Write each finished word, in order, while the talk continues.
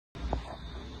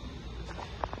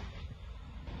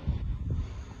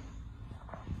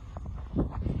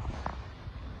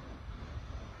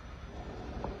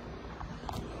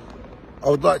I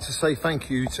would like to say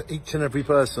thank you to each and every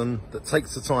person that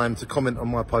takes the time to comment on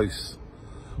my posts.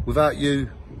 Without you,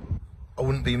 I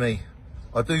wouldn't be me.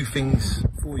 I do things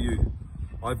for you.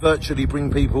 I virtually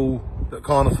bring people that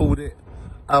can't afford it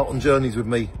out on journeys with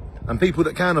me. And people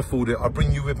that can afford it, I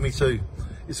bring you with me too.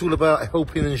 It's all about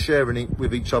helping and sharing it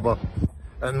with each other.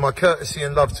 And my courtesy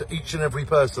and love to each and every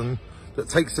person that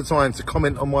takes the time to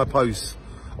comment on my posts.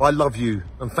 I love you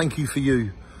and thank you for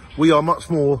you. We are much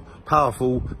more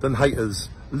powerful than haters.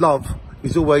 Love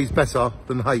is always better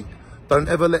than hate. Don't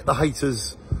ever let the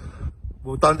haters,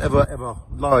 well, don't ever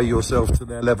lower yourself to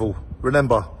their level.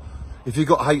 Remember, if you've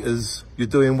got haters, you're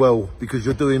doing well because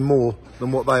you're doing more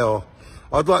than what they are.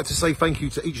 I'd like to say thank you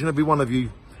to each and every one of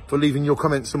you for leaving your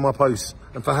comments on my posts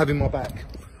and for having my back.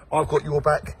 I've got your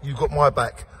back, you've got my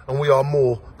back, and we are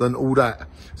more than all that.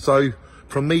 So,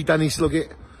 from me, Danny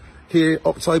Sloggett, here,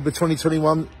 October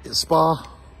 2021 at Spa,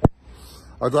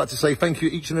 I'd like to say thank you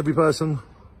each and every person.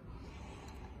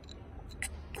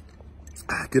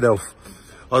 Good health.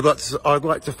 I'd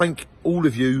like to thank all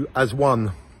of you as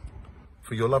one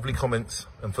for your lovely comments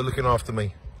and for looking after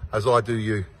me as I do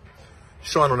you.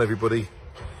 Shine on everybody.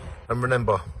 And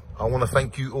remember, I want to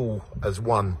thank you all as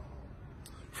one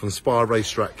from Spa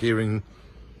Racetrack here in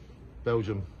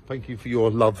Belgium. Thank you for your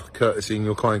love, courtesy and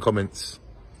your kind comments.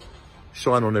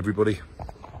 Shine on everybody.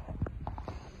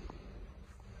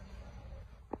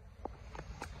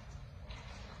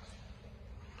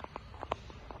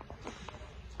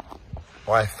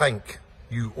 I thank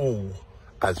you all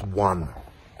as one.